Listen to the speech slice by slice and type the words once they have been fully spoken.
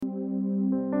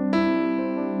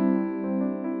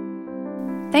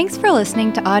Thanks for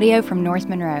listening to audio from North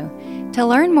Monroe. To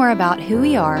learn more about who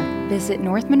we are, visit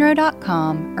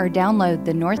northmonroe.com or download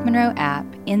the North Monroe app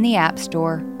in the App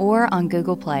Store or on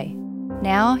Google Play.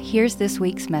 Now, here's this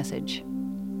week's message.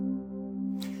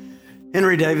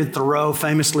 Henry David Thoreau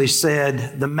famously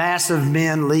said, "The mass of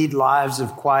men lead lives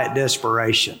of quiet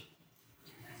desperation."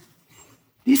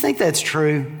 Do you think that's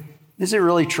true? Is it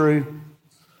really true?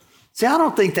 See, I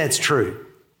don't think that's true.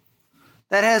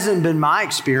 That hasn't been my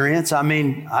experience. I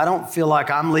mean, I don't feel like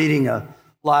I'm leading a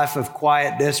life of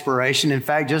quiet desperation. In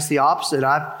fact, just the opposite.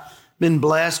 I've been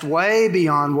blessed way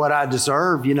beyond what I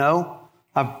deserve, you know.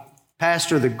 I've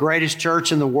pastored the greatest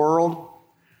church in the world.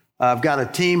 I've got a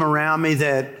team around me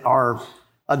that are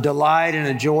a delight and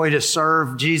a joy to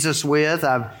serve Jesus with.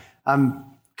 I'm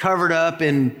covered up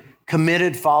in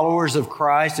committed followers of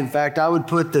Christ. In fact, I would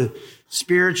put the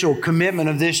spiritual commitment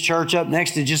of this church up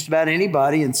next to just about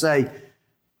anybody and say,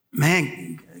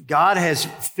 man, God has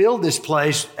filled this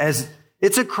place as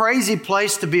it's a crazy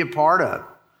place to be a part of.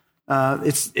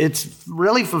 It's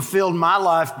really fulfilled my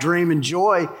life dream and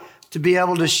joy to be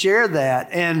able to share that.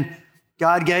 And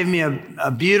God gave me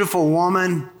a beautiful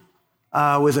woman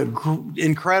with an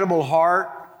incredible heart,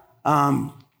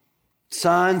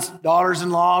 sons,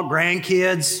 daughters-in-law,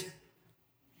 grandkids.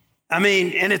 I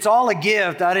mean, and it's all a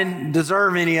gift. I didn't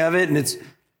deserve any of it, and it's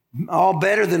all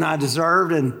better than I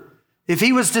deserved. And if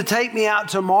he was to take me out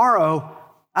tomorrow,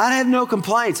 I'd have no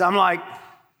complaints. I'm like,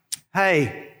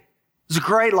 hey, it's a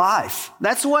great life.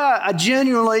 That's the way I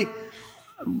genuinely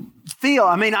feel.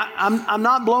 I mean, I'm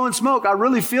not blowing smoke. I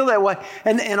really feel that way.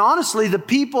 And honestly, the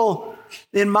people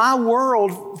in my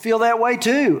world feel that way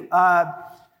too. I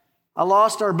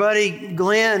lost our buddy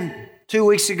Glenn 2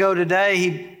 weeks ago today.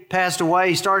 He passed away.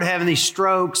 He started having these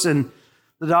strokes, and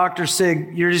the doctor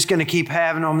said, you're just going to keep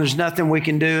having them. There's nothing we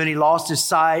can do. And he lost his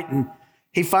sight. And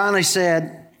he finally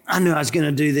said, I knew I was going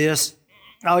to do this.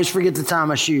 I always forget to tie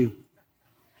my shoe.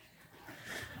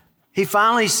 He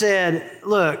finally said,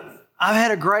 look, I've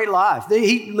had a great life.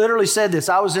 He literally said this.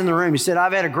 I was in the room. He said,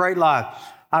 I've had a great life.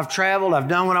 I've traveled. I've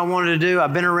done what I wanted to do.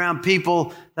 I've been around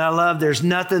people that I love. There's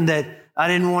nothing that I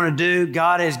didn't want to do.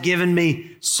 God has given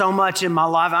me so much in my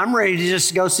life. I'm ready to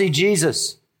just go see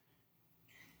Jesus.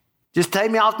 Just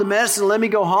take me off the medicine and let me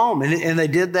go home. And they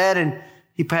did that, and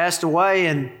he passed away,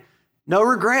 and no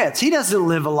regrets. He doesn't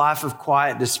live a life of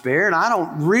quiet despair, and I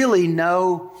don't really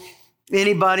know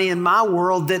anybody in my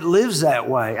world that lives that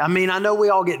way. I mean, I know we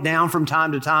all get down from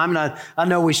time to time, and I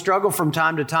know we struggle from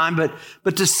time to time,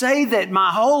 but to say that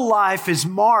my whole life is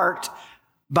marked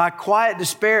by quiet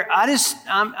despair, I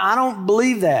don't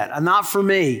believe that. Not for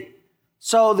me.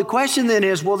 So the question then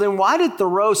is, well, then why did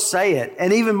Thoreau say it?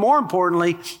 And even more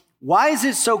importantly, why is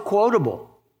it so quotable?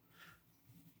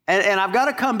 And I've got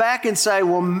to come back and say,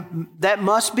 well, that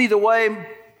must be the way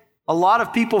a lot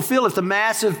of people feel. If the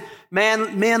mass of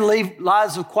men lead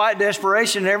lives of quiet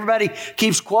desperation and everybody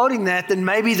keeps quoting that, then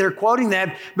maybe they're quoting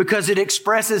that because it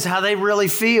expresses how they really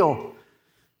feel.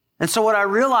 And so what I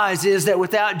realize is that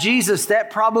without Jesus, that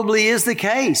probably is the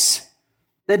case,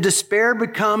 that despair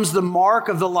becomes the mark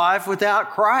of the life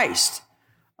without Christ.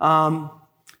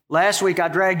 Last week, I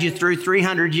dragged you through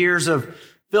 300 years of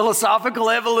philosophical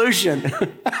evolution.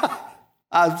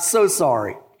 I'm so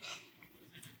sorry.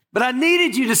 But I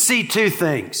needed you to see two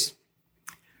things.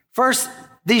 First,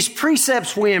 these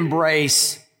precepts we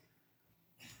embrace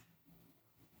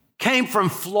came from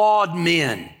flawed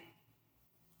men.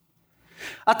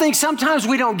 I think sometimes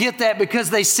we don't get that because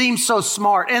they seem so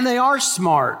smart, and they are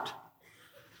smart.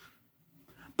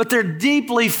 But they're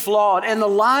deeply flawed, and the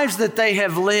lives that they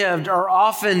have lived are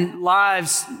often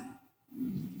lives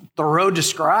Thoreau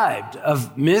described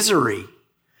of misery.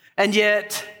 And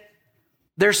yet,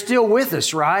 they're still with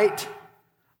us, right?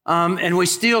 And we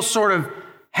still sort of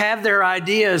have their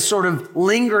ideas sort of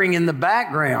lingering in the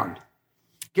background.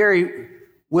 Gary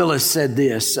Willis said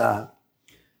this,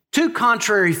 two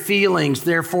contrary feelings,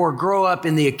 therefore, grow up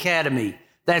in the academy.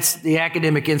 That's the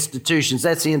academic institutions.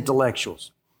 That's the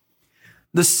intellectuals.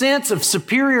 The sense of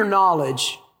superior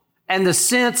knowledge and the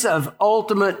sense of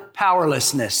ultimate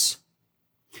powerlessness.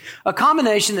 A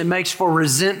combination that makes for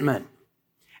resentment.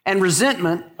 And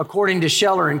resentment, according to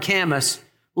Scheller and Camus,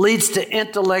 leads to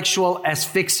intellectual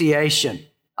asphyxiation.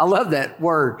 I love that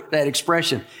word, that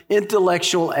expression,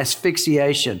 intellectual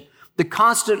asphyxiation. The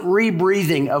constant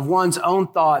rebreathing of one's own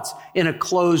thoughts in a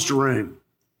closed room.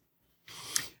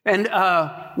 And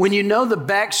when you know the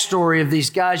backstory of these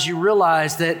guys, you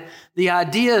realize that the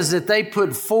ideas that they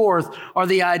put forth are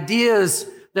the ideas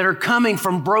that are coming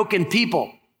from broken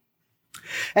people.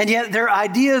 And yet their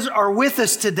ideas are with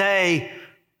us today,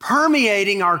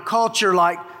 permeating our culture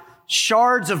like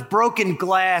shards of broken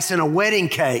glass in a wedding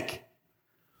cake.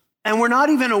 And we're not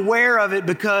even aware of it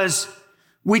because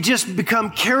we just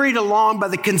become carried along by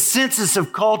the consensus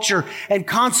of culture, and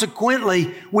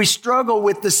consequently, we struggle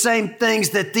with the same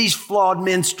things that these flawed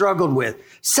men struggled with.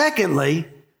 Secondly,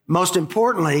 most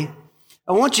importantly,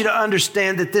 I want you to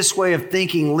understand that this way of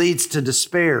thinking leads to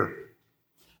despair.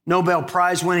 Nobel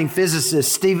Prize-winning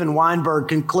physicist Steven Weinberg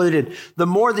concluded, the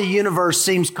more the universe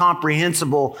seems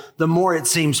comprehensible, the more it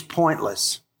seems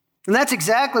pointless. And that's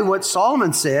exactly what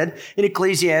Solomon said in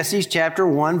Ecclesiastes chapter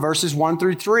 1, verses 1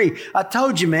 through 3. I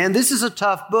told you, man, this is a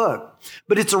tough book,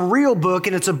 but it's a real book,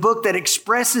 and it's a book that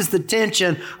expresses the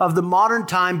tension of the modern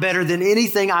time better than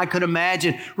anything I could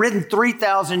imagine. Written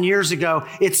 3,000 years ago,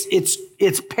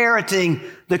 it's parroting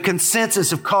the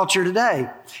consensus of culture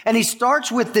today. And he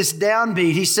starts with this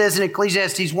downbeat. He says in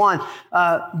Ecclesiastes 1,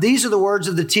 these are the words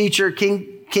of the teacher,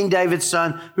 King David's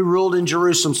son, who ruled in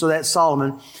Jerusalem. So that's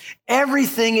Solomon.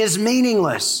 Everything is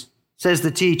meaningless, says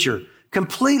the teacher,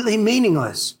 completely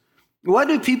meaningless. What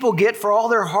do people get for all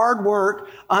their hard work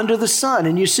under the sun?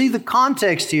 And you see the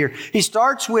context here. He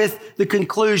starts with the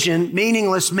conclusion,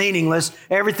 meaningless, meaningless.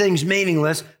 Everything's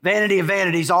meaningless. Vanity of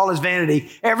vanities, all is vanity.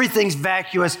 Everything's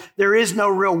vacuous. There is no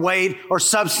real weight or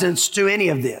substance to any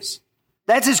of this.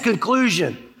 That's his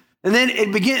conclusion. And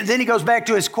then then he goes back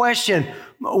to his question.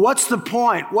 What's the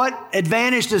point? What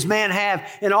advantage does man have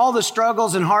in all the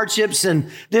struggles and hardships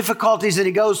and difficulties that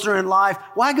he goes through in life?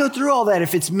 Why go through all that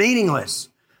if it's meaningless?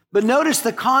 But notice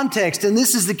the context, and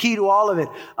this is the key to all of it.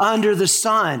 Under the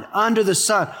sun,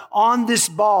 on this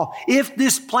ball. If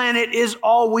this planet is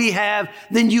all we have,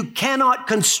 then you cannot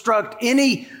construct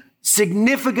any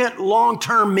significant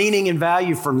long-term meaning and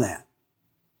value from that.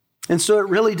 And so it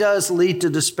really does lead to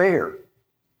despair.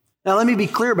 Now, let me be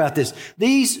clear about this.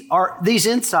 These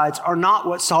insights are not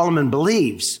what Solomon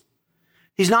believes.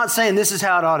 He's not saying this is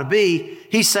how it ought to be.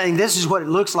 He's saying this is what it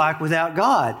looks like without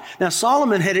God. Now,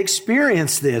 Solomon had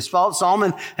experienced this.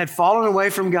 Solomon had fallen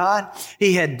away from God.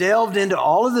 He had delved into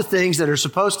all of the things that are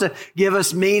supposed to give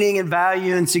us meaning and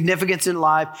value and significance in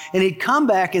life. And he'd come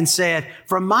back and said,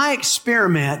 from my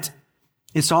experiment,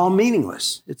 it's all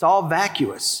meaningless. It's all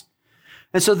vacuous.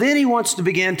 And so then he wants to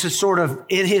begin to sort of,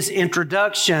 in his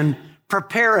introduction,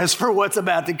 prepare us for what's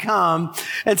about to come.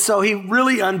 And so he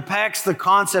really unpacks the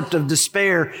concept of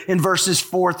despair in verses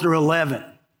 4 through 11.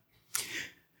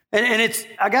 And it's,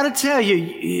 I got to tell you,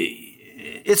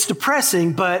 it's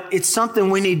depressing, but it's something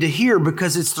we need to hear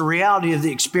because it's the reality of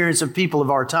the experience of people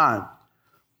of our time.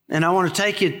 And I want to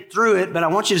take you through it, but I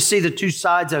want you to see the two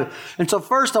sides of it. And so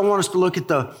first I want us to look at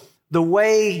the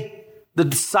way the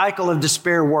cycle of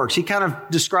despair works. He kind of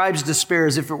describes despair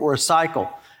as if it were a cycle.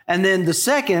 And then the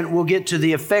second, we'll get to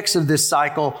the effects of this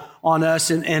cycle on us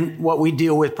and what we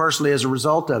deal with personally as a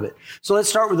result of it. So let's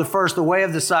start with the first, the way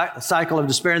of the cycle of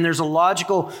despair. And there's a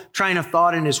logical train of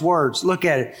thought in his words. Look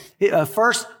at it.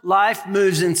 First, life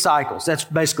moves in cycles. That's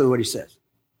basically what he says.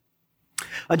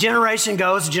 A generation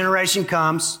goes, a generation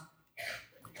comes,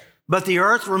 but the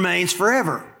earth remains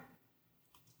forever.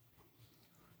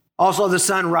 Also, the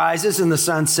sun rises and the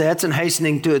sun sets, and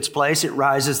hastening to its place, it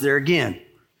rises there again.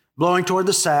 Blowing toward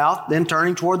the south, then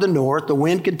turning toward the north, the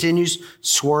wind continues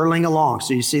swirling along.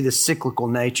 So you see the cyclical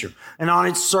nature. And on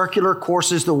its circular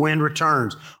courses, the wind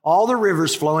returns. All the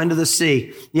rivers flow into the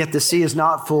sea, yet the sea is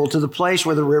not full. To the place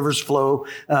where the rivers flow,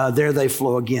 there they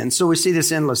flow again. So we see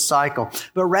this endless cycle.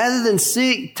 But rather than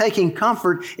taking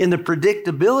comfort in the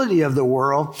predictability of the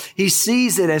world, he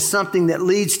sees it as something that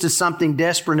leads to something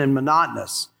desperate and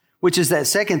monotonous, which is that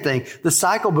second thing. The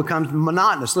cycle becomes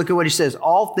monotonous. Look at what he says.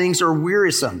 All things are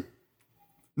wearisome.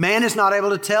 Man is not able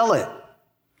to tell it.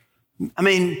 I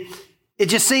mean, it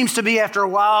just seems to be after a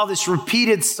while this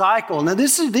repeated cycle. Now,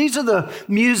 these are the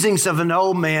musings of an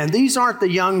old man. These aren't the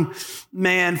young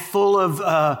man full of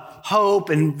hope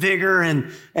and vigor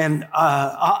and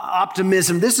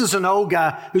optimism. This is an old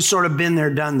guy who's sort of been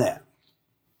there, done that.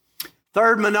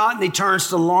 Third, monotony turns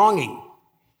to longing.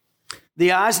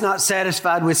 The eye is not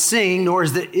satisfied with seeing, nor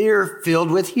is the ear filled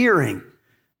with hearing.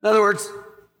 In other words,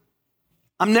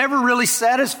 I'm never really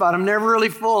satisfied. I'm never really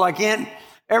full. I can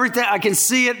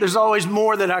see it. There's always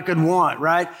more that I could want,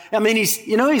 right? I mean,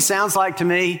 he sounds like to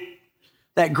me?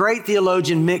 That great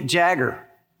theologian Mick Jagger.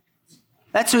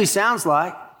 That's who he sounds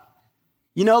like.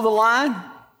 You know the line?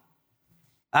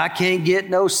 I can't get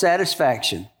no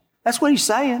satisfaction. That's what he's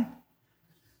saying.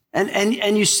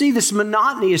 And you see this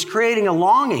monotony is creating a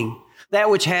longing.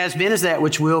 That which has been is that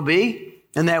which will be,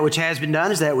 and that which has been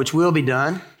done is that which will be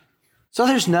done. So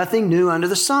there's nothing new under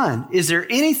the sun. Is there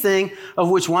anything of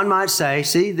which one might say,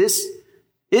 see,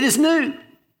 it is new.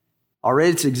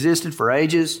 Already it's existed for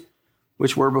ages.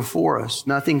 which were before us.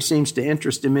 Nothing seems to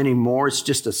interest him anymore. It's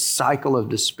just a cycle of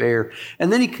despair.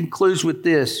 And then he concludes with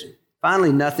this,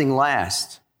 finally, nothing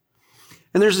lasts.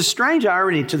 And there's a strange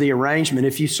irony to the arrangement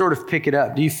if you sort of pick it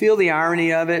up. Do you feel the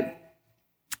irony of it?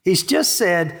 He's just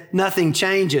said nothing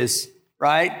changes,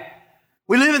 right?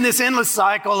 We live in this endless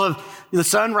cycle of the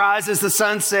sun rises, the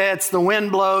sun sets, the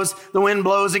wind blows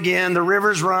again, the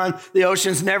rivers run, the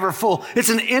ocean's never full. It's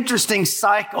an interesting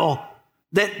cycle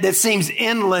that seems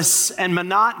endless and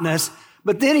monotonous,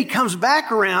 but then he comes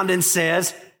back around and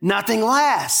says, nothing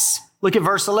lasts. Look at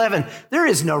verse 11. There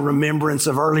is no remembrance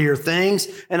of earlier things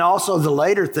and also the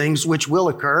later things which will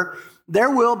occur. There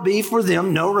will be for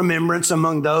them no remembrance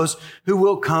among those who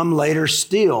will come later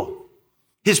still.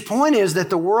 His point is that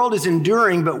the world is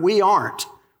enduring, but we aren't.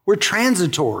 We're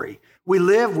transitory. We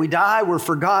live, we die, we're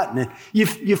forgotten. You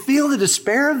feel the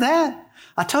despair of that?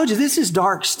 I told you, this is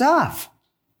dark stuff.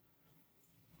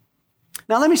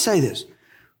 Now, let me say this.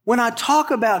 When I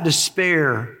talk about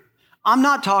despair, I'm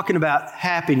not talking about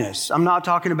happiness. I'm not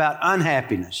talking about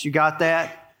unhappiness. You got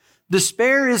that?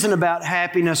 Despair isn't about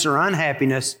happiness or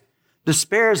unhappiness.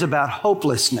 Despair is about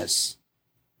hopelessness.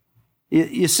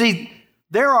 You see,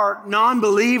 there are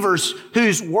non-believers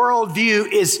whose worldview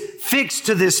is fixed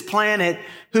to this planet,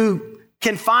 who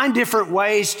can find different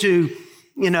ways to,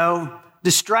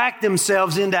 distract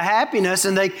themselves into happiness,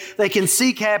 and they can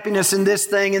seek happiness in this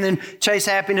thing and then chase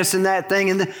happiness in that thing.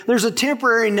 And there's a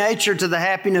temporary nature to the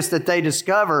happiness that they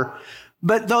discover.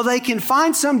 But though they can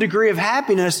find some degree of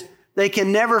happiness, they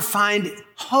can never find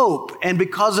hope. And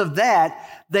because of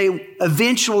that, they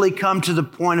eventually come to the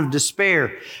point of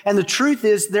despair. And the truth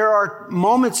is, there are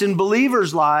moments in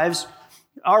believers' lives,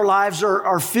 our lives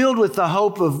are filled with the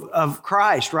hope of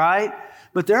Christ, right?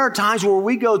 But there are times where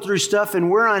we go through stuff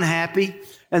and we're unhappy.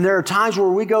 And there are times where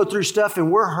we go through stuff and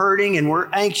we're hurting and we're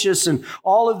anxious and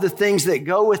all of the things that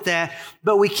go with that.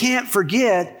 But we can't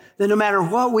forget that no matter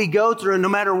what we go through and no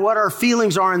matter what our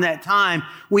feelings are in that time,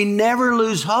 we never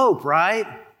lose hope, right?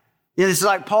 It's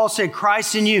like Paul said,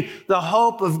 Christ in you, the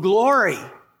hope of glory.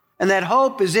 And that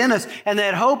hope is in us. And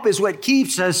that hope is what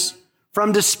keeps us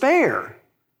from despair.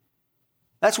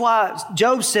 That's why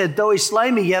Job said, though he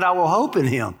slay me, yet I will hope in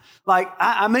him. Like,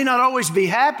 I may not always be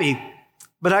happy,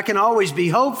 but I can always be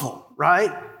hopeful,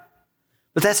 right?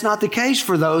 But that's not the case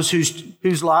for those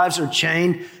whose lives are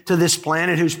chained to this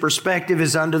planet, whose perspective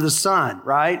is under the sun,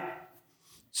 right?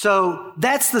 So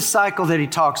that's the cycle that he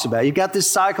talks about. You've got this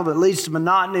cycle that leads to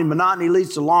monotony, and monotony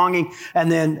leads to longing,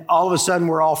 and then all of a sudden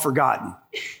we're all forgotten.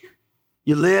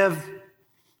 You live,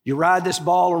 you ride this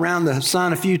ball around the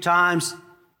sun a few times,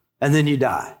 and then you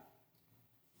die.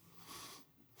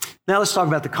 Now let's talk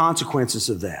about the consequences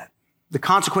of that. The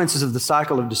consequences of the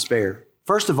cycle of despair.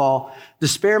 First of all,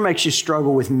 despair makes you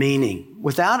struggle with meaning.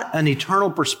 Without an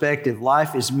eternal perspective,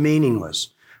 life is meaningless.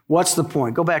 What's the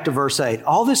point? Go back to verse 8.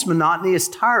 All this monotony is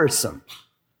tiresome.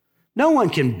 No one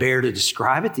can bear to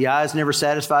describe it. The eye is never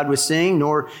satisfied with seeing,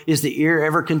 nor is the ear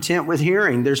ever content with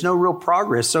hearing. There's no real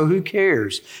progress, so who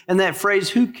cares? And that phrase,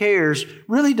 who cares,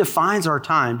 really defines our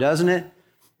time, doesn't it?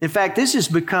 In fact, this has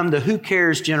become the who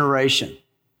cares generation.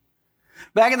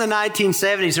 Back in the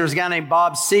 1970s, there was a guy named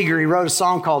Bob Seger. He wrote a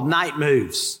song called Night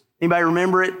Moves. Anybody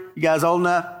remember it? You guys old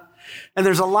enough? And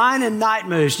there's a line in Night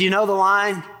Moves. Do you know the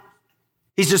line?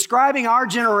 He's describing our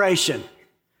generation.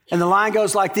 And the line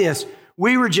goes like this.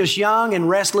 We were just young and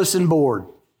restless and bored.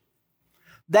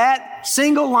 That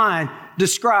single line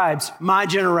describes my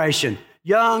generation.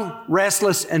 Young,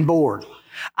 restless, and bored.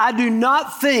 I do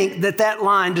not think that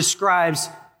line describes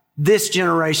this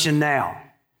generation now.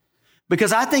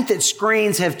 Because I think that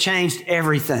screens have changed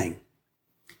everything.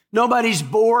 Nobody's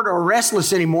bored or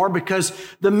restless anymore because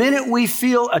the minute we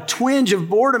feel a twinge of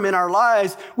boredom in our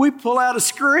lives, we pull out a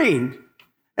screen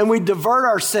and we divert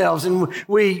ourselves, and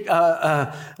we've been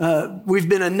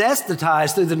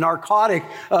anesthetized through the narcotic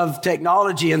of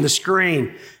technology and the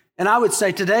screen. And I would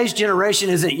say today's generation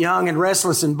isn't young and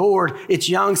restless and bored. It's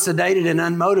young, sedated, and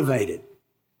unmotivated.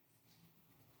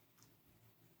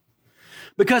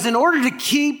 Because in order to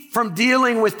keep from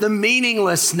dealing with the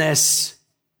meaninglessness,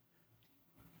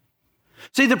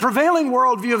 see, the prevailing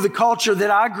worldview of the culture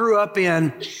that I grew up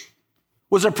in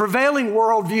was a prevailing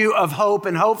worldview of hope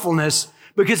and hopefulness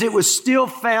because it was still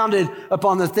founded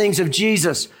upon the things of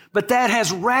Jesus. But that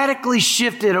has radically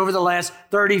shifted over the last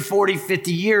 30, 40,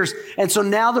 50 years. And so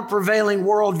now the prevailing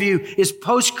worldview is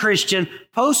post-Christian,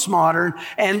 postmodern,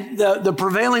 and the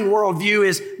prevailing worldview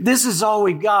is this is all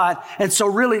we've got. And so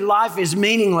really life is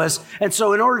meaningless. And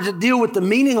so in order to deal with the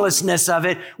meaninglessness of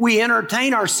it, we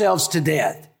entertain ourselves to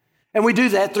death. And we do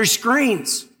that through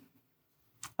screens.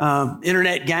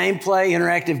 internet gameplay,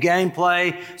 interactive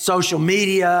gameplay, social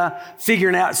media,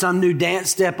 figuring out some new dance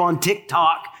step on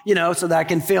TikTok, so that I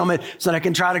can film it, so that I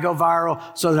can try to go viral,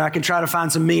 so that I can try to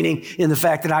find some meaning in the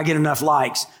fact that I get enough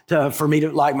likes for me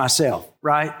to like myself,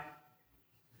 right?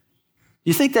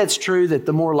 You think that's true, that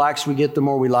the more likes we get, the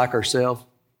more we like ourselves?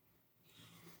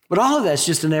 But all of that's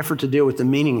just an effort to deal with the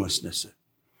meaninglessness,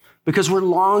 because we're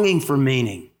longing for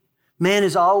meaning. Man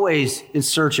is always in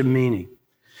search of meaning.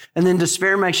 And then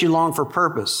despair makes you long for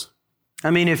purpose.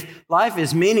 I mean, if life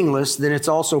is meaningless, then it's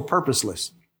also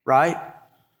purposeless, right?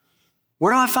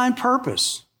 Where do I find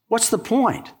purpose? What's the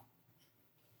point?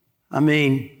 I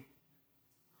mean,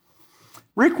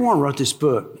 Rick Warren wrote this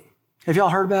book. Have y'all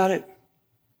heard about it?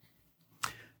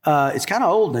 It's kind of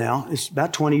old now. It's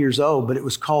about 20 years old, but it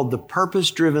was called The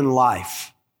Purpose-Driven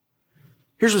Life.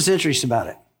 Here's what's interesting about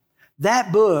it.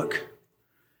 That book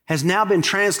has now been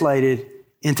translated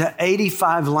into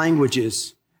 85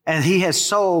 languages, and he has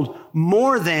sold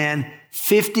more than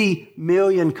 50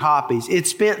 million copies. It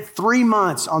spent 3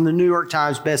 months on the New York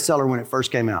Times bestseller when it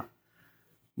first came out.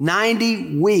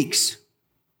 90 weeks.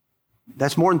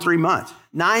 That's more than 3 months.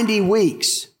 90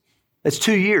 weeks. That's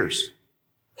 2 years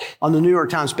on the New York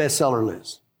Times bestseller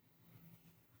list.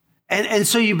 And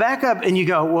so you back up and you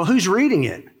go, well, who's reading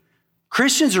it?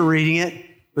 Christians are reading it,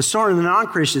 but so are the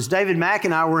non-Christians. David Mack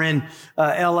and I were in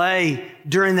L.A.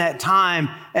 during that time,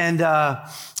 and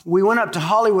we went up to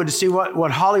Hollywood to see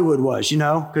what Hollywood was,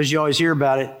 because you always hear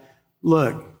about it.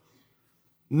 Look,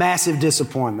 massive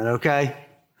disappointment, okay?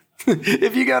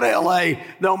 If you go to L.A.,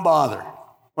 don't bother.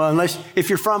 Well, if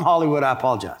you're from Hollywood, I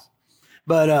apologize.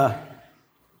 But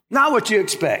not what you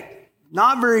expect.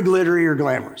 Not very glittery or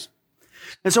glamorous.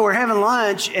 And so we're having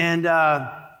lunch, and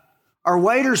our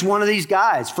waiter's one of these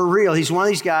guys, for real. He's one of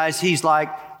these guys. He's like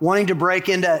wanting to break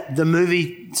into the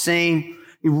movie scene.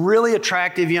 A really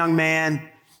attractive young man,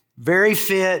 very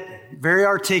fit, very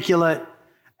articulate.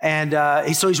 And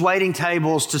so he's waiting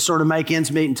tables to sort of make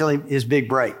ends meet until his big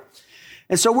break.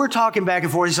 And so we're talking back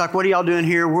and forth. He's like, what are y'all doing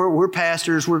here? We're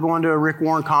pastors. We're going to a Rick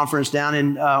Warren conference down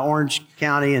in Orange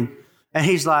County. And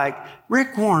he's like,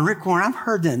 Rick Warren, I've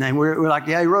heard that name. We're like,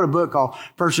 yeah, he wrote a book called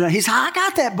Personal. He's like, I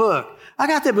got that book.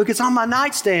 It's on my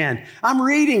nightstand. I'm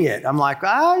reading it. I'm like,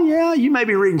 oh, yeah, you may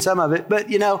be reading some of it. But,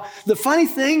 the funny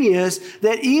thing is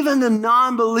that even the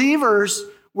non-believers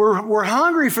were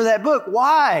hungry for that book.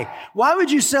 Why? Why would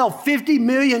you sell 50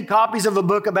 million copies of a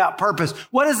book about purpose?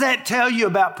 What does that tell you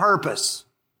about purpose?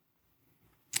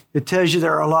 It tells you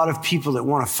there are a lot of people that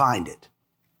want to find it.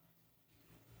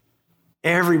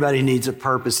 Everybody needs a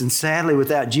purpose, and sadly,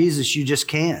 without Jesus, you just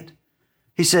can't.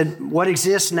 He said, what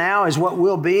exists now is what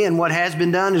will be, and what has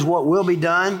been done is what will be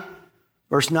done.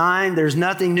 Verse 9, there's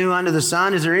nothing new under the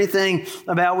sun. Is there anything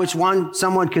about which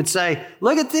someone could say,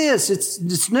 look at this,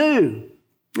 it's new.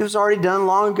 It was already done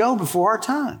long ago before our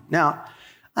time. Now,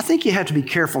 I think you have to be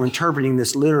careful interpreting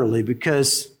this literally,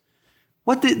 because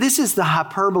this is the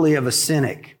hyperbole of a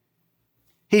cynic.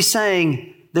 He's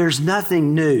saying there's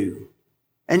nothing new.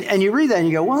 And you read that and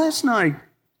you go, well, that's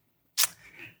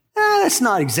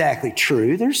not exactly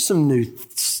true. There's some new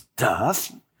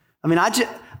stuff. I mean,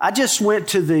 I just went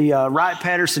to the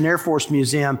Wright-Patterson Air Force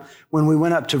Museum when we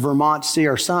went up to Vermont to see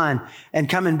our son, and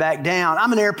coming back down,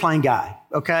 I'm an airplane guy,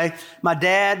 okay? My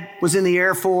dad was in the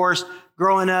Air Force.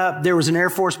 Growing up, there was an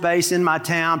Air Force base in my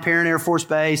town, Parent Air Force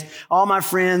Base. All my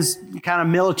friends, kind of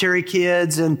military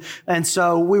kids. And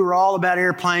so we were all about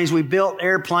airplanes. We built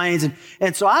airplanes.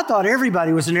 And so I thought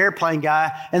everybody was an airplane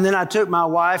guy. And then I took my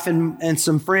wife and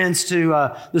some friends to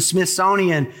the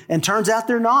Smithsonian. And turns out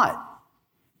they're not,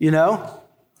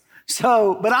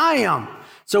 So, but I am.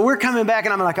 So we're coming back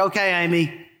and I'm like, okay,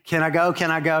 Amy, can I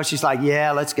go? She's like,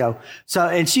 yeah, let's go. So,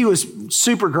 and she was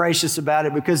super gracious about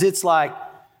it, because it's like,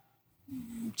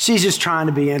 she's just trying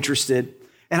to be interested.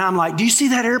 And I'm like, do you see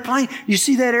that airplane? You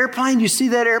see that airplane? You see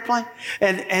that airplane?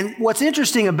 And what's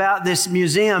interesting about this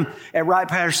museum at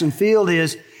Wright-Patterson Field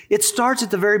is it starts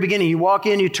at the very beginning. You walk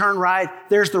in, you turn right,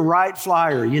 there's the Wright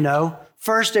Flyer,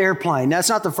 First airplane. That's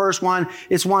not the first one.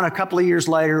 It's one a couple of years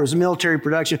later. It was a military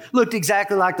production. Looked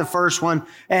exactly like the first one.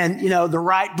 And, the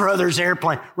Wright brothers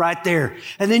airplane right there.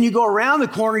 And then you go around the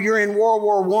corner, you're in World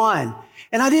War I.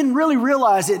 And I didn't really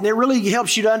realize it, and it really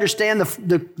helps you to understand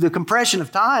the compression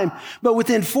of time. But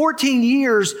within 14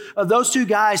 years of those two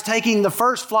guys taking the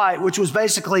first flight, which was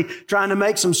basically trying to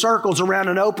make some circles around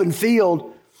an open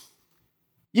field,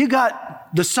 you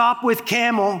got the Sopwith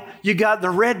Camel, you got the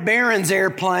Red Baron's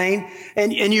airplane,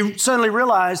 and you suddenly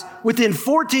realize within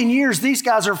 14 years, these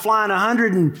guys are flying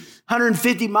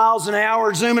 150 miles an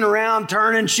hour, zooming around,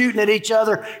 turning, shooting at each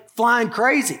other, flying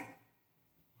crazy.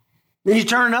 Then you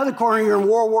turn another corner, you're in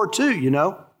World War II,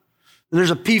 And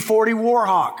there's a P-40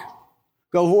 Warhawk.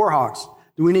 Go Warhawks.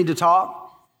 Do we need to talk?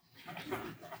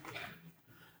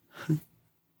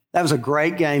 That was a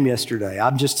great game yesterday.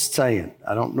 I'm just saying.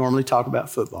 I don't normally talk about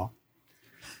football.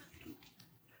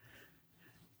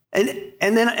 And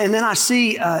then I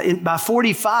see by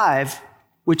 45,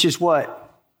 which is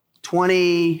what,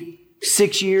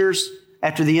 26 years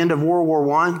after the end of World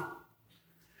War I,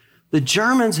 the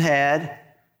Germans had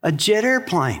a jet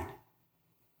airplane.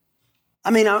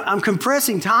 I mean, I'm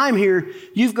compressing time here.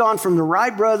 You've gone from the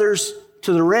Wright brothers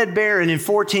to the Red Baron in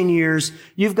 14 years.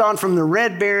 You've gone from the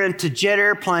Red Baron to jet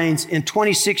airplanes in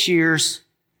 26 years.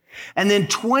 And then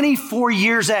 24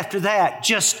 years after that,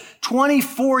 just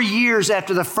 24 years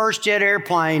after the first jet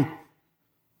airplane,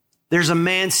 there's a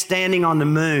man standing on the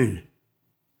moon.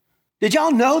 Did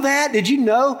y'all know that? Did you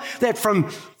know that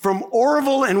from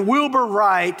Orville and Wilbur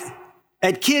Wright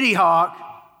at Kitty Hawk,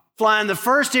 flying the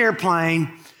first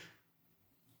airplane,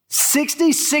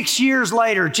 66 years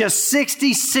later, just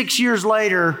 66 years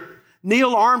later,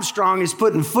 Neil Armstrong is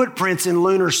putting footprints in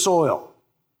lunar soil.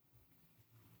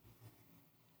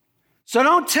 So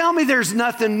don't tell me there's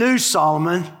nothing new,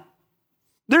 Solomon.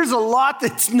 There's a lot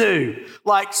that's new,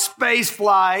 like space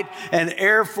flight and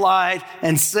air flight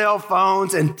and cell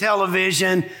phones and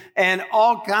television and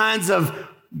all kinds of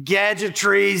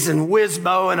gadgetries and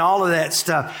Wizmo and all of that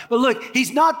stuff. But look,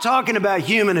 he's not talking about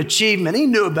human achievement. He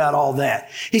knew about all that.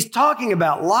 He's talking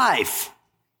about life.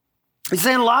 He's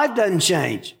saying life doesn't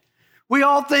change. We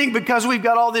all think because we've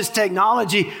got all this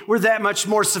technology, we're that much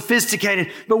more sophisticated,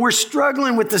 but we're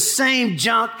struggling with the same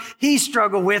junk he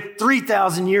struggled with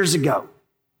 3,000 years ago.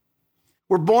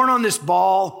 We're born on this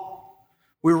ball.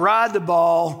 We ride the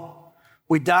ball.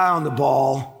 We die on the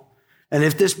ball. And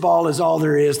if this ball is all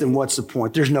there is, then what's the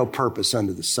point? There's no purpose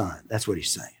under the sun. That's what he's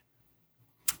saying.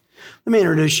 Let me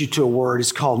introduce you to a word.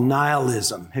 It's called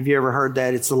nihilism. Have you ever heard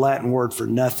that? It's the Latin word for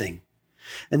nothing.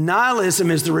 And nihilism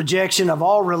is the rejection of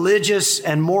all religious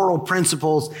and moral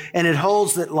principles, and it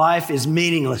holds that life is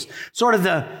meaningless. Sort of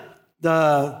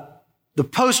the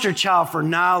poster child for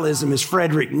nihilism is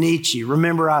Friedrich Nietzsche.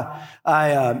 Remember,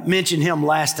 I mentioned him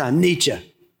last time, Nietzsche.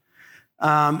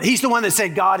 He's the one that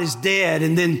said God is dead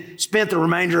and then spent the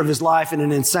remainder of his life in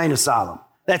an insane asylum.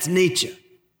 That's Nietzsche.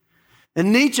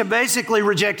 And Nietzsche basically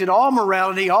rejected all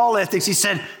morality, all ethics. He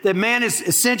said that man is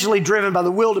essentially driven by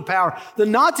the will to power. The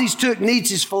Nazis took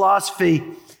Nietzsche's philosophy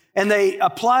and they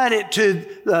applied it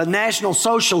to National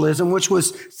Socialism, which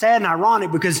was sad and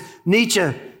ironic because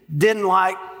Nietzsche didn't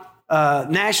like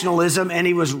nationalism and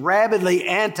he was rabidly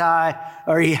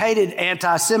he hated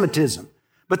anti-Semitism.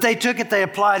 But they took it, they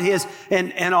applied his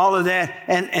and all of that,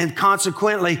 and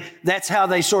consequently, that's how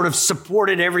they sort of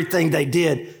supported everything they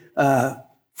did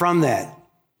from that.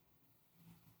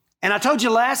 And I told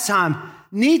you last time,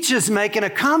 Nietzsche's making a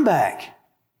comeback.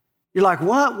 You're like,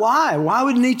 what? Why? Why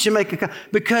would Nietzsche make a comeback?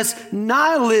 Because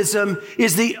nihilism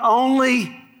is the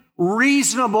only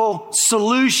reasonable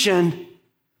solution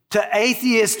to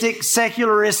atheistic,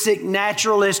 secularistic,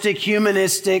 naturalistic,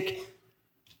 humanistic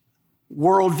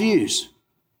worldviews.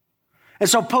 And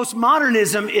so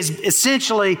postmodernism is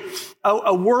essentially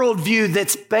a worldview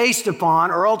that's based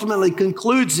upon or ultimately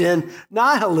concludes in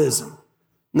nihilism.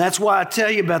 And that's why I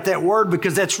tell you about that word,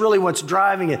 because that's really what's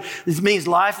driving it. This means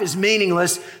life is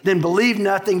meaningless, then believe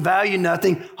nothing, value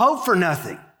nothing, hope for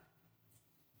nothing.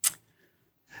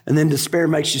 And then despair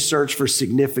makes you search for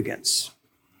significance.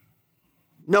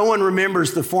 No one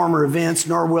remembers the former events,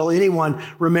 nor will anyone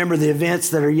remember the events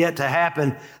that are yet to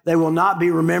happen. They will not be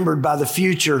remembered by the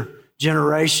future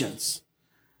generations.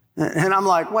 And I'm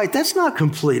like, wait, that's not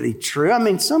completely true. I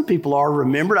mean, some people are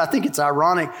remembered. I think it's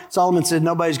ironic. Solomon said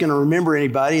nobody's going to remember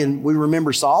anybody, and we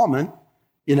remember Solomon,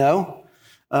 you know.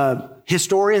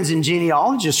 Historians and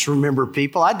genealogists remember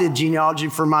people. I did genealogy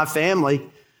for my family,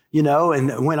 you know,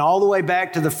 and went all the way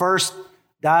back to the first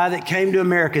guy that came to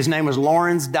America. His name was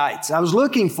Lawrence Dietz. I was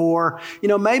looking for, you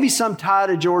know, maybe some tie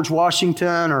to George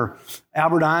Washington or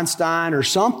Albert Einstein or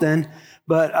something.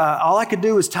 But all I could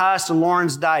do was tie us to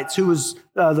Lawrence Dietz, who was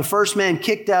the first man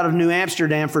kicked out of New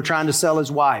Amsterdam for trying to sell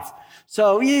his wife.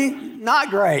 So, not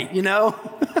great, you know.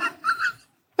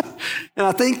 And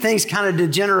I think things kind of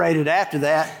degenerated after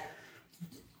that.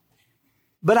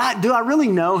 But do I really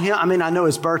know him? I mean, I know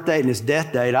his birth date and his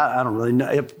death date. I don't really know,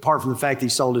 apart from the fact that he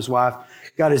sold his wife,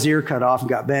 got his ear cut off, and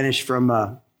got banished from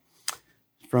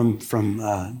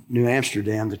New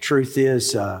Amsterdam. The truth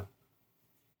is,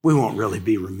 we won't really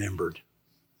be remembered.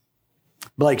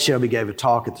 Blake Shelby gave a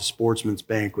talk at the Sportsman's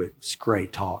Banquet. It's a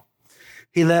great talk.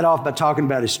 he led off by talking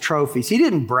about his trophies. He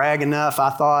didn't brag enough, I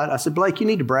thought. I said, Blake, you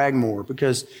need to brag more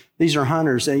because these are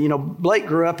hunters. And, Blake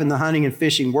grew up in the hunting and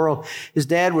fishing world. His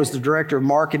dad was the director of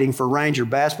marketing for Ranger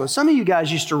Bass Boat. Some of you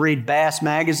guys used to read Bass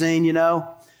Magazine,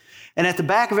 And at the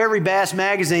back of every Bass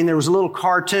magazine, there was a little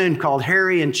cartoon called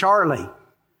Harry and Charlie.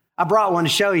 I brought one to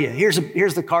show you. Here's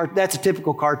the that's a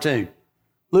typical cartoon.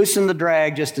 Loosen the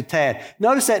drag just a tad.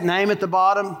 Notice that name at the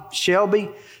bottom,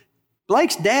 Shelby.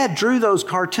 Blake's dad drew those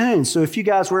cartoons. So if you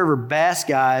guys were ever bass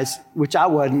guys, which I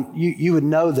wasn't, you would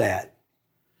know that.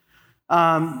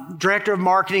 Director of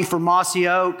marketing for Mossy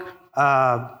Oak,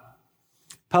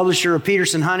 publisher of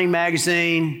Peterson Hunting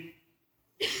Magazine.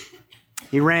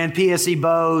 He ran PSE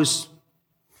Bows,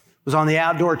 was on the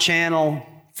Outdoor Channel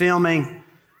filming.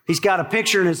 He's got a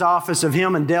picture in his office of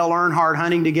him and Dale Earnhardt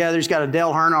hunting together. He's got a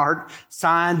Dale Earnhardt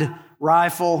signed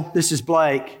rifle. This is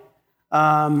Blake.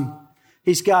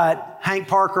 He's got Hank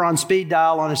Parker on speed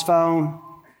dial on his phone.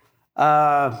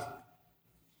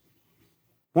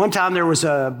 One time there was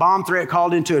a bomb threat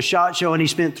called into a SHOT Show, and he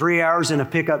spent 3 hours in a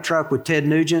pickup truck with Ted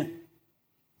Nugent.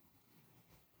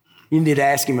 You need to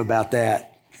ask him about that.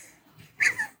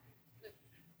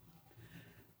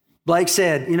 Blake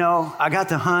said, I got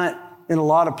to hunt in a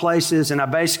lot of places, and I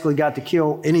basically got to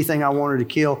kill anything I wanted to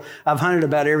kill. I've hunted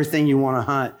about everything you want to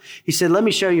hunt. He said, let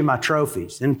me show you my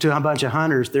trophies. And to a bunch of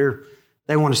hunters,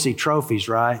 they want to see trophies,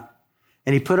 right?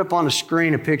 And he put up on the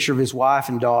screen a picture of his wife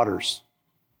and daughters.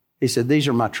 He said, these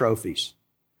are my trophies.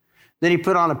 Then he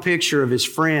put on a picture of his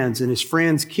friends and his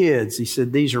friends' kids. He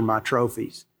said, these are my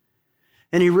trophies.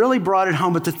 And he really brought it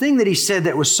home. But the thing that he said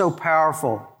that was so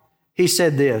powerful, he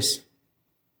said this.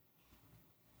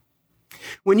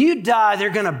 When you die, they're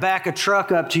going to back a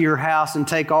truck up to your house and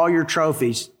take all your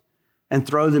trophies and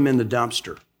throw them in the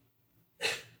dumpster.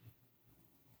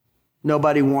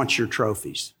 Nobody wants your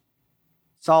trophies.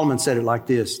 Solomon said it like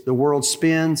this: the world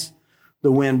spins,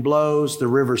 the wind blows, the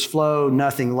rivers flow,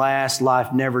 nothing lasts,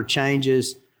 life never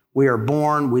changes. We are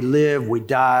born, we live, we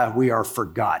die, we are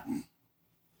forgotten.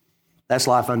 That's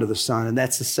life under the sun, and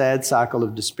that's the sad cycle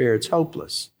of despair. It's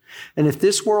hopeless. And if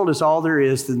this world is all there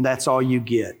is, then that's all you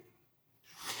get.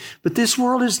 But this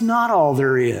world is not all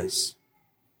there is.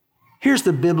 Here's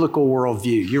the biblical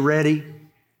worldview. You ready?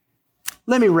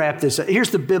 Let me wrap this up.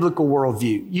 Here's the biblical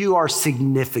worldview. You are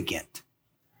significant.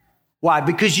 Why?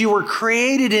 Because you were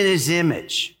created in His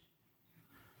image.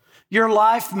 Your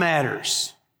life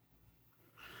matters.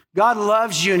 God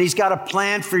loves you and He's got a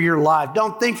plan for your life.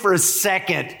 Don't think for a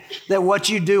second that what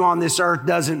you do on this earth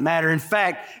doesn't matter. In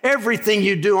fact, everything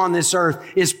you do on this earth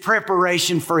is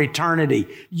preparation for eternity.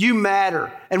 You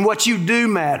matter, and what you do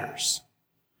matters.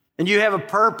 And you have a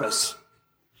purpose.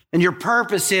 And your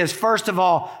purpose is, first of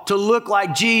all, to look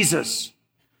like Jesus.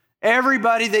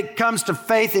 Everybody that comes to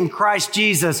faith in Christ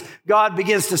Jesus, God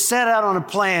begins to set out on a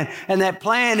plan, and that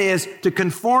plan is to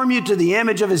conform you to the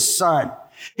image of His Son.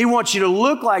 He wants you to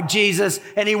look like Jesus,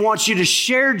 and He wants you to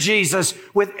share Jesus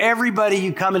with everybody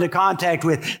you come into contact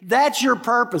with. That's your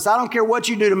purpose. I don't care what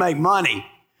you do to make money.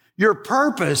 Your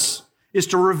purpose is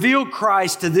to reveal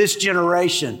Christ to this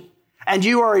generation, and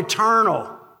you are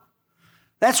eternal.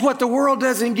 That's what the world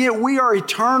doesn't get. We are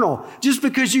eternal. Just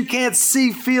because you can't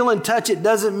see, feel, and touch it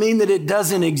doesn't mean that it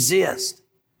doesn't exist.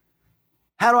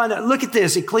 How do I know? Look at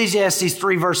this, Ecclesiastes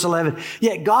 3, verse 11.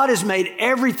 Yet God has made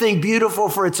everything beautiful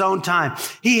for its own time.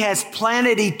 He has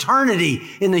planted eternity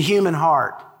in the human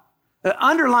heart.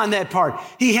 Underline that part.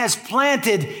 He has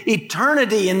planted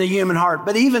eternity in the human heart.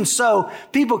 But even so,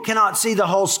 people cannot see the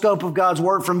whole scope of God's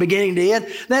word from beginning to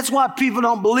end. That's why people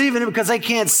don't believe in it, because they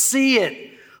can't see it.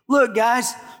 Look,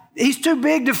 guys, He's too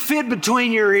big to fit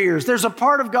between your ears. There's a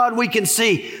part of God we can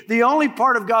see. The only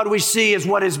part of God we see is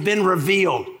what has been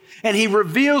revealed. And He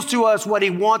reveals to us what He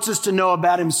wants us to know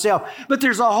about Himself. But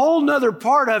there's a whole nother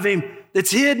part of Him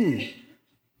that's hidden.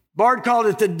 Bard called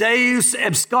it the Deus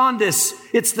abscondis.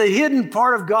 It's the hidden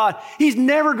part of God. He's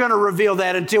never going to reveal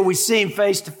that until we see Him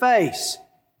face to face.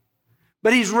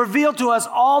 But He's revealed to us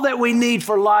all that we need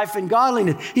for life and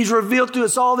godliness. He's revealed to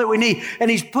us all that we need.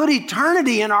 And He's put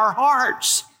eternity in our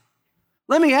hearts.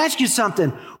 Let me ask you something.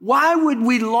 Why would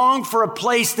we long for a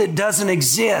place that doesn't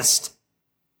exist?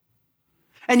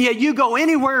 And yet you go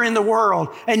anywhere in the world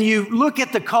and you look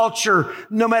at the culture,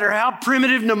 no matter how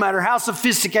primitive, no matter how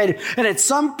sophisticated, and at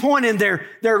some point in there,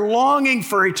 they're longing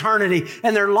for eternity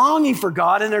and they're longing for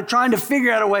God and they're trying to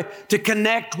figure out a way to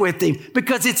connect with Him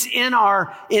because it's in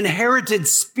our inherited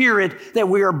spirit that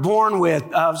we are born with.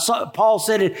 Paul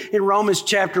said it in Romans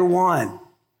chapter 1.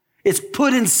 It's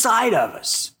put inside of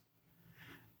us.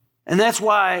 And that's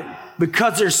why,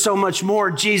 because there's so much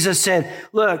more, Jesus said,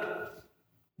 look,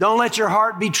 Don't let your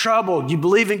heart be troubled. You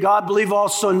believe in God, believe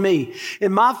also in me.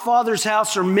 In my Father's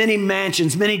house are many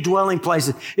mansions, many dwelling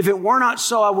places. If it were not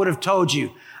so, I would have told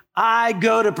you. I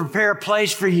go to prepare a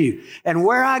place for you. And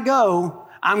where I go,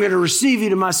 I'm going to receive you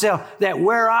to myself, that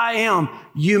where I am,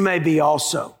 you may be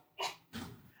also.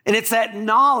 And it's that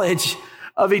knowledge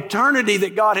of eternity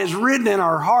that God has written in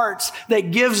our hearts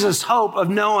that gives us hope of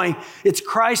knowing it's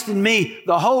Christ in me,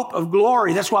 the hope of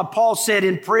glory. That's why Paul said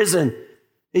in prison,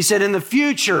 he said, in the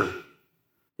future,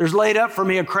 there's laid up for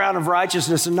me a crown of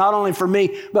righteousness, and not only for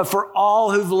me, but for all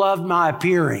who've loved my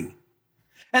appearing.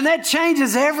 And that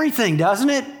changes everything, doesn't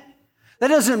it? That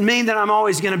doesn't mean that I'm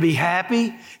always going to be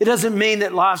happy. It doesn't mean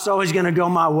that life's always going to go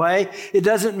my way. It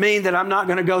doesn't mean that I'm not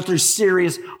going to go through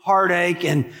serious heartache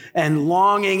and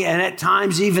longing and at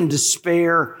times even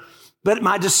despair. But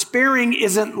my despairing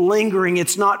isn't lingering.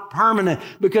 It's not permanent,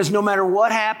 because no matter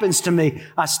what happens to me,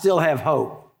 I still have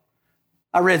hope.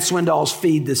 I read Swindoll's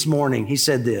feed this morning. He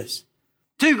said this,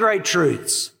 2 great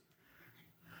truths.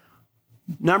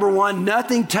 Number 1,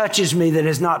 nothing touches me that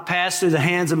has not passed through the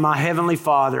hands of my Heavenly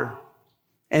Father.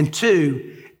 And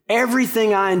 2,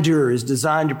 everything I endure is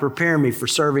designed to prepare me for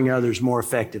serving others more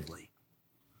effectively.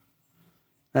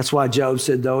 That's why Job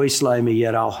said, though he slay me,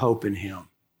 yet I'll hope in him.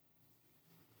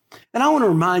 And I want to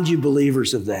remind you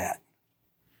believers of that,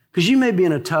 because you may be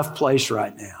in a tough place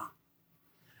right now.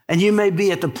 And you may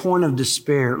be at the point of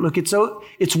despair. Look,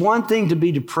 it's one thing to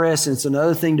be depressed, and it's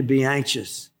another thing to be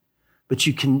anxious. But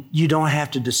you don't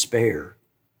have to despair,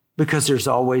 because there's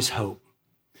always hope.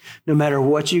 No matter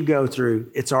what you go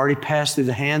through, it's already passed through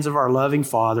the hands of our loving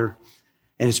Father,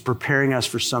 and it's preparing us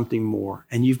for something more.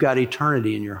 And you've got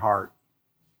eternity in your heart.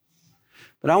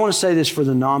 But I want to say this for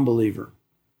the non-believer.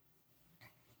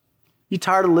 You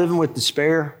tired of living with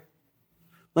despair?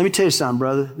 Let me tell you something,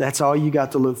 brother. That's all you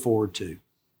got to look forward to.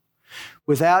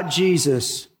 Without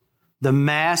Jesus, the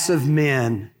mass of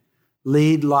men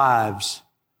lead lives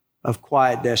of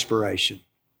quiet desperation.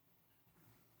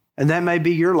 And that may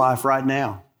be your life right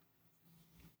now.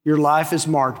 Your life is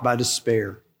marked by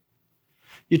despair.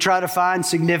 You try to find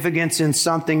significance in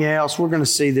something else. We're going to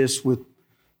see this with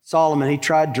Solomon. He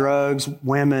tried drugs,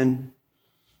 women,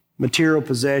 material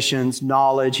possessions,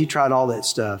 knowledge. He tried all that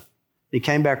stuff. He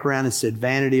came back around and said,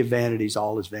 vanity of vanities,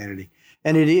 all is vanity.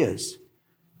 And it is.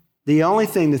 The only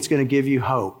thing that's going to give you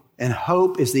hope, and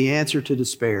hope is the answer to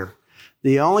despair,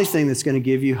 the only thing that's going to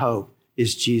give you hope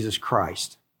is Jesus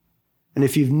Christ. And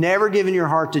if you've never given your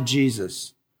heart to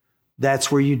Jesus,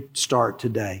 that's where you start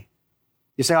today.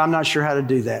 You say, I'm not sure how to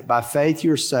do that. By faith,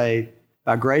 you're saved.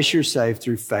 By grace, you're saved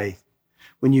through faith.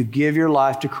 When you give your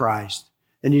life to Christ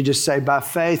and you just say, by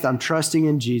faith, I'm trusting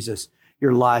in Jesus,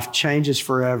 your life changes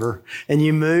forever. And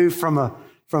you move from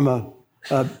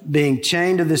being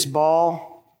chained to this ball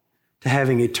to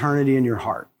having eternity in your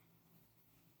heart.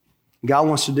 God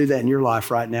wants to do that in your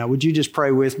life right now. Would you just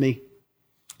pray with me?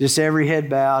 Just every head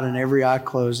bowed and every eye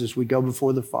closed as we go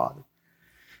before the Father.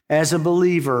 As a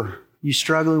believer, you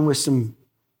struggling with some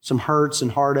hurts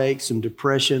and heartaches, some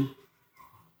depression,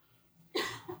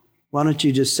 why don't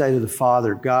you just say to the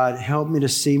Father, God, help me to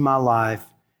see my life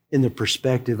in the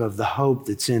perspective of the hope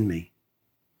that's in me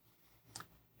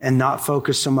and not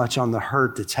focus so much on the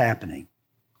hurt that's happening.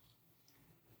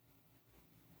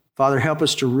 Father, help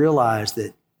us to realize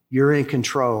that you're in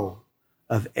control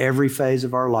of every phase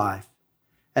of our life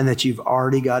and that you've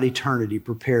already got eternity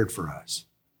prepared for us.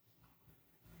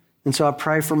 And so I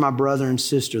pray for my brother and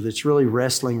sister that's really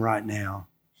wrestling right now.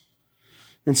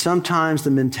 And sometimes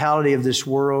the mentality of this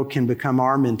world can become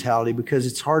our mentality because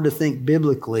it's hard to think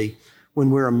biblically when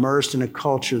we're immersed in a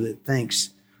culture that thinks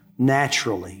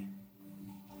naturally.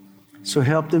 So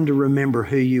help them to remember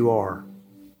who you are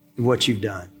and what you've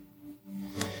done.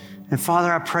 And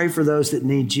Father, I pray for those that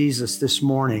need Jesus this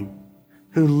morning,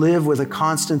 who live with a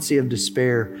constancy of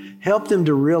despair. Help them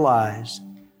to realize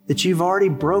that you've already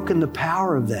broken the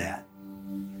power of that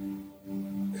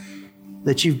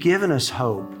you've given us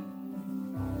hope,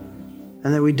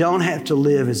 and that we don't have to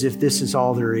live as if this is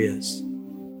all there is.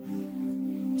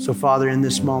 So Father, in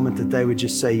this moment, that they would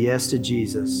just say yes to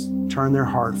Jesus, turn their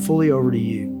heart fully over to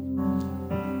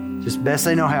you. Just best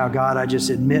they know how, God, I just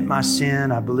admit my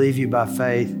sin. I believe you by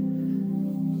faith.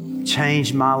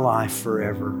 Change my life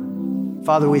forever.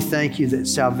 Father, we thank you that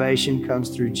salvation comes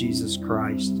through Jesus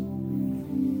Christ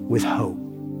with hope.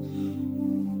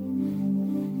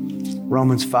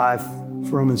 Romans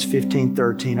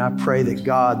 15:13, I pray that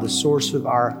God, the source of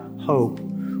our hope,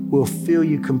 will fill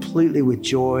you completely with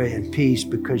joy and peace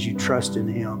because you trust in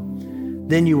him.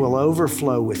 Then you will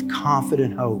overflow with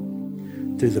confident hope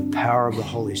through the power of the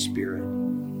Holy Spirit.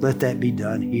 Let that be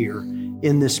done here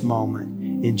in this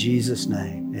moment. In Jesus'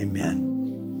 name, amen.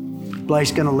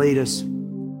 Blake's going to lead us.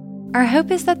 Our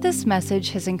hope is that this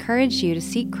message has encouraged you to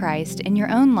seek Christ in your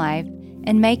own life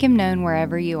and make Him known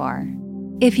wherever you are.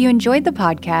 If you enjoyed the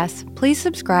podcast, please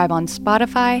subscribe on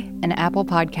Spotify and Apple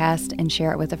Podcasts and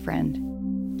share it with a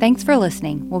friend. Thanks for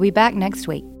listening. We'll be back next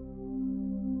week.